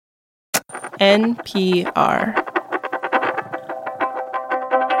NPR.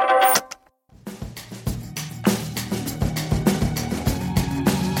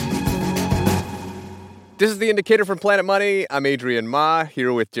 This is The Indicator from Planet Money. I'm Adrian Ma,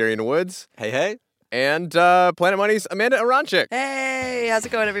 here with Darian Woods. Hey, hey. And Planet Money's Amanda Aronczyk. Hey, how's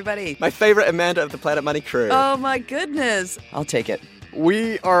it going, everybody? My favorite Amanda of the Planet Money crew. Oh, my goodness. I'll take it.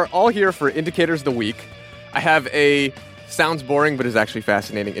 We are all here for Indicators of the Week. I have a sounds boring but is actually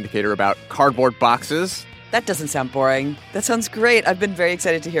fascinating indicator about cardboard boxes. That doesn't sound boring. That sounds great. I've been very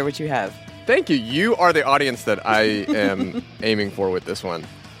excited to hear what you have. Thank you. You are the audience that I am aiming for with this one.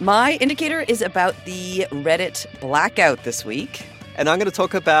 My indicator is about the Reddit blackout this week. And I'm going to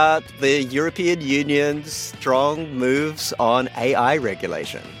talk about the European Union's strong moves on AI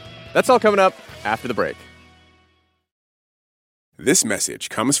regulation. That's all coming up after the break. This message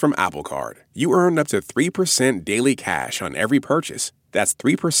comes from Apple Card. You earn up to 3% daily cash on every purchase. That's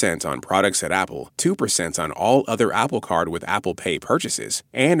 3% on products at Apple, 2% on all other Apple Card with Apple Pay purchases,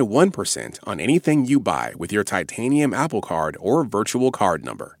 and 1% on anything you buy with your titanium Apple Card or virtual card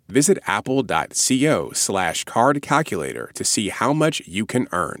number. Visit apple.co/card calculator to see how much you can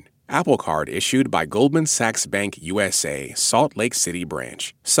earn. Apple Card issued by Goldman Sachs Bank USA, Salt Lake City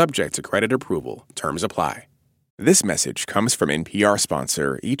branch. Subject to credit approval. Terms apply. This message comes from NPR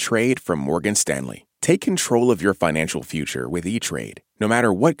sponsor E-Trade from Morgan Stanley. Take control of your financial future with E-Trade. No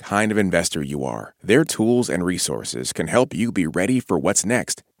matter what kind of investor you are, their tools and resources can help you be ready for what's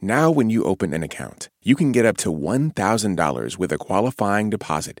next. Now when you open an account, you can get up to $1,000 with a qualifying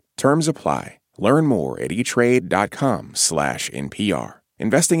deposit. Terms apply. Learn more at etrade.com/NPR.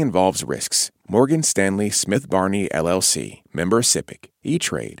 Investing involves risks. Morgan Stanley Smith Barney, LLC. Member SIPC.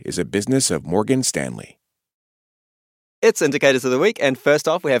 E-Trade is a business of Morgan Stanley. It's Indicators of the Week, and first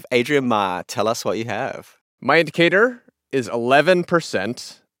off, we have Adrian Ma. Tell us what you have. My indicator is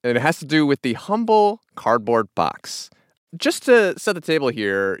 11%, and it has to do with the humble cardboard box. Just to set the table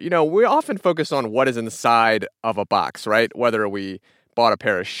here, we often focus on what is inside of a box, right? Whether we bought a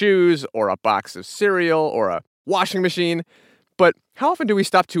pair of shoes or a box of cereal or a washing machine. But how often do we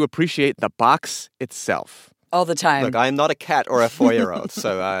stop to appreciate the box itself? All the time. Look, I'm not a cat or a 4-year-old,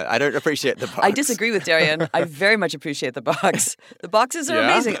 so I don't appreciate the box. I disagree with Darian. I very much appreciate the box. The boxes are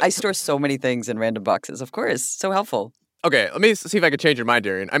amazing. I store so many things in random boxes, of course. So helpful. Okay, let me see if I can change your mind,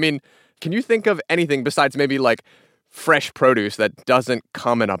 Darian. I mean, can you think of anything besides maybe like fresh produce that doesn't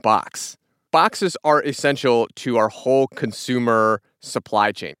come in a box? Boxes are essential to our whole consumer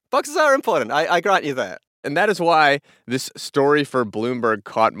supply chain. Boxes are important. I grant you that. And that is why this story for Bloomberg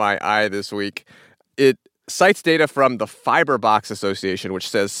caught my eye this week. It cites data from the Fiber Box Association, which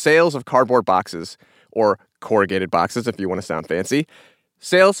says sales of cardboard boxes, or corrugated boxes if you want to sound fancy,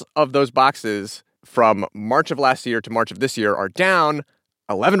 sales of those boxes from March of last year to March of this year are down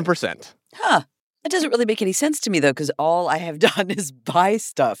 11%. Huh. That doesn't really make any sense to me, though, because all I have done is buy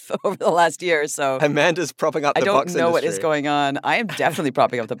stuff over the last year. So Amanda's propping up the box industry. I don't know what is going on. I am definitely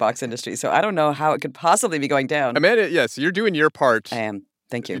propping up the box industry, so I don't know how it could possibly be going down. Amanda, yes, you're doing your part. I am.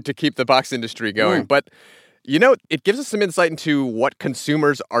 Thank you. To keep the box industry going. But, it gives us some insight into what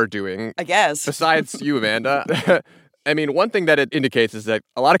consumers are doing. I guess. Besides you, Amanda. I mean, one thing that it indicates is that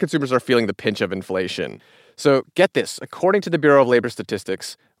a lot of consumers are feeling the pinch of inflation. So get this. According to the Bureau of Labor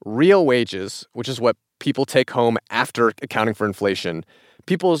Statistics, real wages, which is what people take home after accounting for inflation,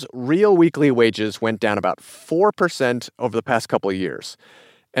 people's real weekly wages went down about 4% over the past couple of years.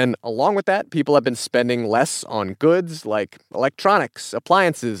 And along with that, people have been spending less on goods like electronics,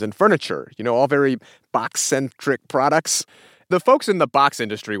 appliances, and furniture, all very box-centric products. The folks in the box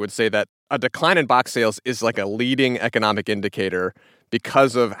industry would say that a decline in box sales is like a leading economic indicator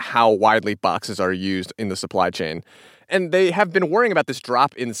because of how widely boxes are used in the supply chain. And they have been worrying about this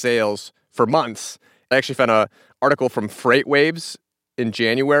drop in sales for months. I actually found an article from FreightWaves in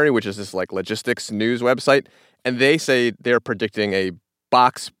January, which is this like logistics news website, and they say they're predicting a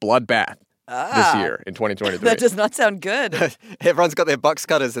box bloodbath this year in 2023. That does not sound good. Everyone's got their box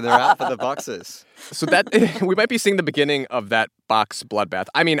cutters and they're out for the boxes. So that we might be seeing the beginning of that box bloodbath.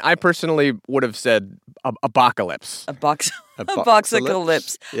 I mean, I personally would have said apocalypse. A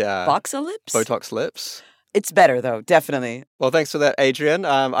boxacalypse. Yeah. Boxalypse? Botox lips. It's better, though, definitely. Well, thanks for that, Adrian.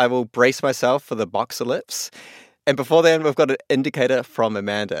 I will brace myself for the boxalypse. And before then, we've got an indicator from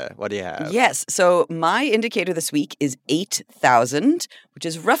Amanda. What do you have? Yes. So my indicator this week is 8,000, which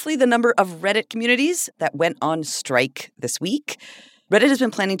is roughly the number of Reddit communities that went on strike this week. Reddit has been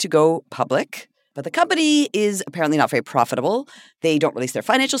planning to go public. But the company is apparently not very profitable. They don't release their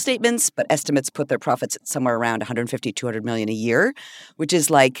financial statements, but estimates put their profits at somewhere around 150, 200 million a year, which is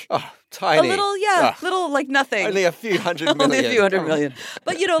like tiny. Little like nothing. Only a few hundred million. Only a few hundred million.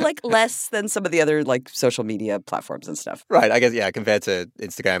 But, like less than some of the other like social media platforms and stuff. Right. I guess, compared to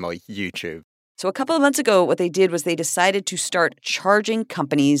Instagram or YouTube. So a couple of months ago, what they did was they decided to start charging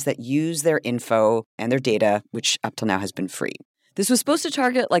companies that use their info and their data, which up till now has been free. This was supposed to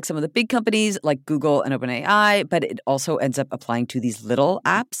target like some of the big companies like Google and OpenAI, but it also ends up applying to these little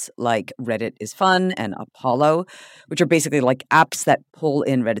apps like Reddit is Fun and Apollo, which are basically like apps that pull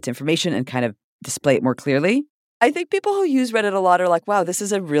in Reddit's information and kind of display it more clearly. I think people who use Reddit a lot are like, wow, this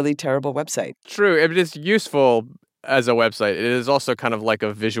is a really terrible website. True. It is useful as a website. It is also kind of like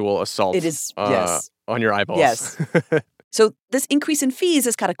a visual assault. It is, yes. On your eyeballs. Yes. So this increase in fees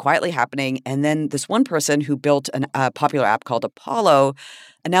is kind of quietly happening. And then this one person who built a popular app called Apollo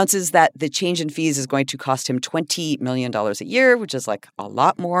announces that the change in fees is going to cost him $20 million a year, which is like a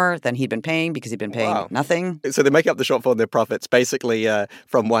lot more than he'd been paying because he'd been paying nothing. So they're making up the shortfall in their profits basically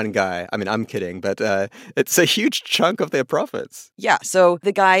from one guy. I mean, I'm kidding, but it's a huge chunk of their profits. Yeah. So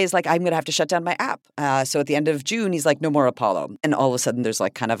the guy is like, I'm going to have to shut down my app. So at the end of June, he's like, no more Apollo. And all of a sudden, there's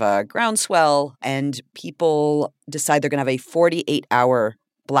like kind of a groundswell and people decide they're going to have a 48-hour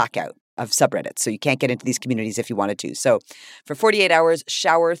blackout of subreddits. So you can't get into these communities if you wanted to. So for 48 hours,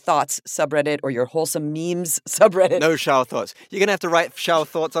 shower thoughts subreddit or your wholesome memes subreddit. No shower thoughts. You're going to have to write shower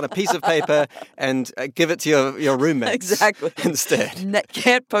thoughts on a piece of paper and give it to your roommates. Exactly. Instead.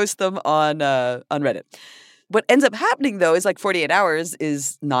 Can't post them on Reddit. What ends up happening, though, is like 48 hours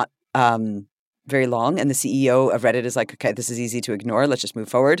is not very long. And the CEO of Reddit is like, okay, this is easy to ignore. Let's just move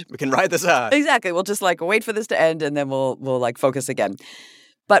forward. We can ride this out. Exactly. We'll just like wait for this to end and then we'll like focus again.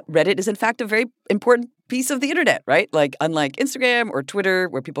 But Reddit is, in fact, a very important piece of the internet, right? Like, unlike Instagram or Twitter,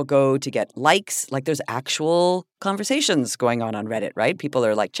 where people go to get likes, like there's actual conversations going on Reddit, right? People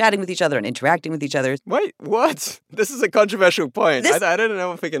are like chatting with each other and interacting with each other. Wait, what? This is a controversial point. I don't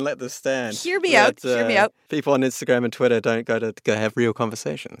know if we can let this stand. Hear me out. People on Instagram and Twitter don't go to have real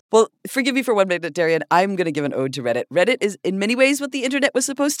conversations. Well, forgive me for 1 minute, Darian. I'm going to give an ode to Reddit. Reddit is, in many ways, what the internet was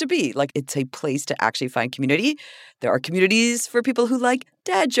supposed to be. Like, it's a place to actually find community. There are communities for people who like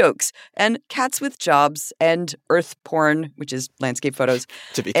dad jokes and cats with jobs and earth porn, which is landscape photos,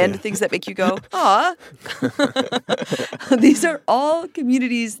 and things that make you go, aw. These are all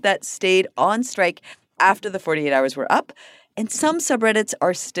communities that stayed on strike after the 48 hours were up, and some subreddits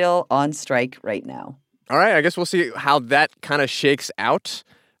are still on strike right now. All right, I guess we'll see how that kind of shakes out,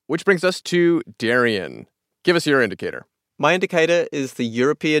 which brings us to Darian. Give us your indicator. My indicator is the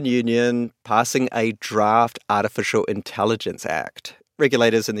European Union passing a draft Artificial Intelligence Act.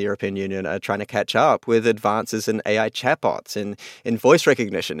 Regulators in the European Union are trying to catch up with advances in AI chatbots, in voice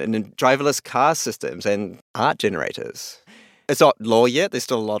recognition, and in driverless car systems and art generators. It's not law yet. There's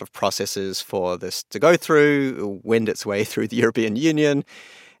still a lot of processes for this to go through, wend its way through the European Union.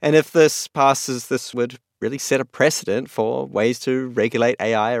 And if this passes, this would really set a precedent for ways to regulate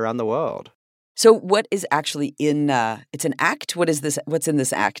AI around the world. So what is actually in, it's an act? What's in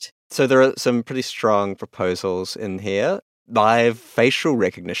this act? So there are some pretty strong proposals in here. Live facial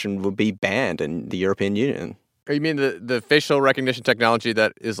recognition will be banned in the European Union. You mean the facial recognition technology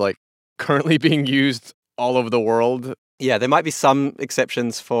that is like currently being used all over the world? Yeah, there might be some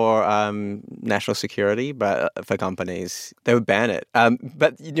exceptions for national security, but for companies, they would ban it.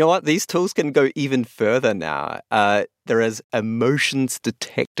 But you know what? These tools can go even further now. There is emotions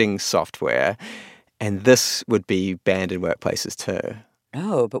detecting software, and this would be banned in workplaces too.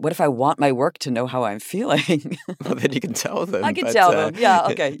 Oh, but what if I want my work to know how I'm feeling? Well, then you can tell them. I can tell them. Yeah,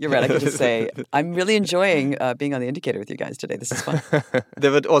 okay, you're right. I can just say, I'm really enjoying being on the indicator with you guys today. This is fun.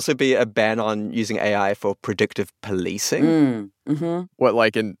 There would also be a ban on using AI for predictive policing. What,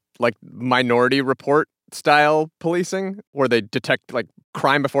 like in Minority Report style policing, where they detect like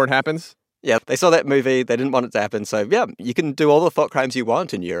crime before it happens? Yeah, they saw that movie. They didn't want it to happen. So, yeah, you can do all the thought crimes you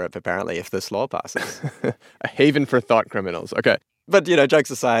want in Europe, apparently, if this law passes. A haven for thought criminals. Okay. But, jokes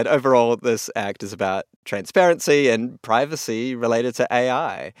aside, overall, this act is about transparency and privacy related to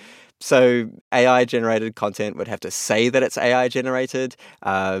AI. So AI-generated content would have to say that it's AI-generated.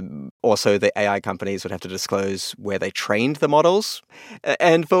 Also, the AI companies would have to disclose where they trained the models.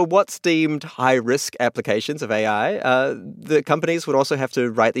 And for what's deemed high-risk applications of AI, the companies would also have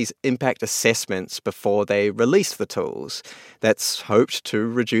to write these impact assessments before they release the tools. That's hoped to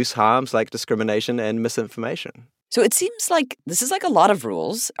reduce harms like discrimination and misinformation. So it seems like this is like a lot of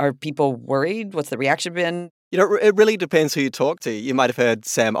rules. Are people worried? What's the reaction been? You know, it really depends who you talk to. You might have heard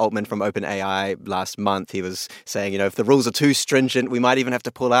Sam Altman from OpenAI last month. He was saying, if the rules are too stringent, we might even have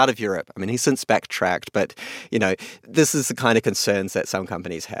to pull out of Europe. I mean, he's since backtracked, but, this is the kind of concerns that some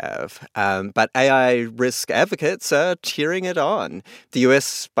companies have. But AI risk advocates are cheering it on. The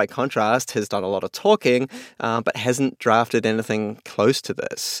US, by contrast, has done a lot of talking, but hasn't drafted anything close to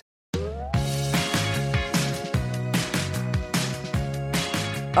this.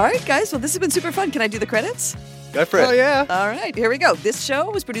 All right, guys. Well, this has been super fun. Can I do the credits? Go for it. Oh, yeah. All right, here we go. This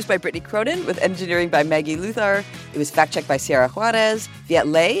show was produced by Brittany Cronin with engineering by Maggie Luthar. It was fact-checked by Sierra Juarez. Viet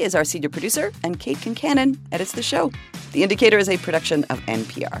Le is our senior producer, and Kate Kincannon edits the show. The Indicator is a production of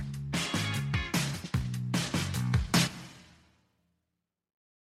NPR.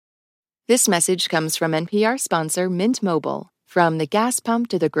 This message comes from NPR sponsor Mint Mobile. From the gas pump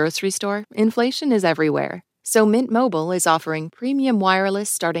to the grocery store, inflation is everywhere. So Mint Mobile is offering premium wireless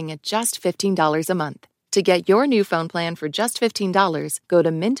starting at just $15 a month. To get your new phone plan for just $15, go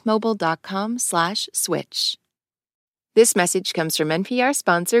to mintmobile.com/switch. This message comes from NPR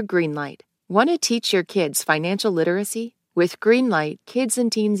sponsor Greenlight. Want to teach your kids financial literacy? With Greenlight, kids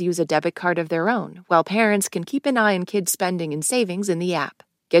and teens use a debit card of their own, while parents can keep an eye on kids' spending and savings in the app.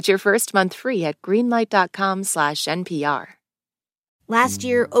 Get your first month free at greenlight.com/NPR. Last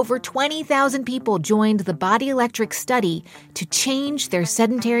year, over 20,000 people joined the Body Electric study to change their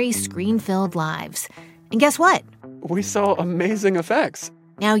sedentary, screen-filled lives. And guess what? We saw amazing effects.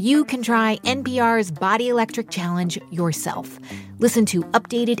 Now you can try NPR's Body Electric Challenge yourself. Listen to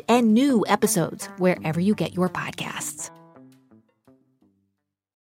updated and new episodes wherever you get your podcasts.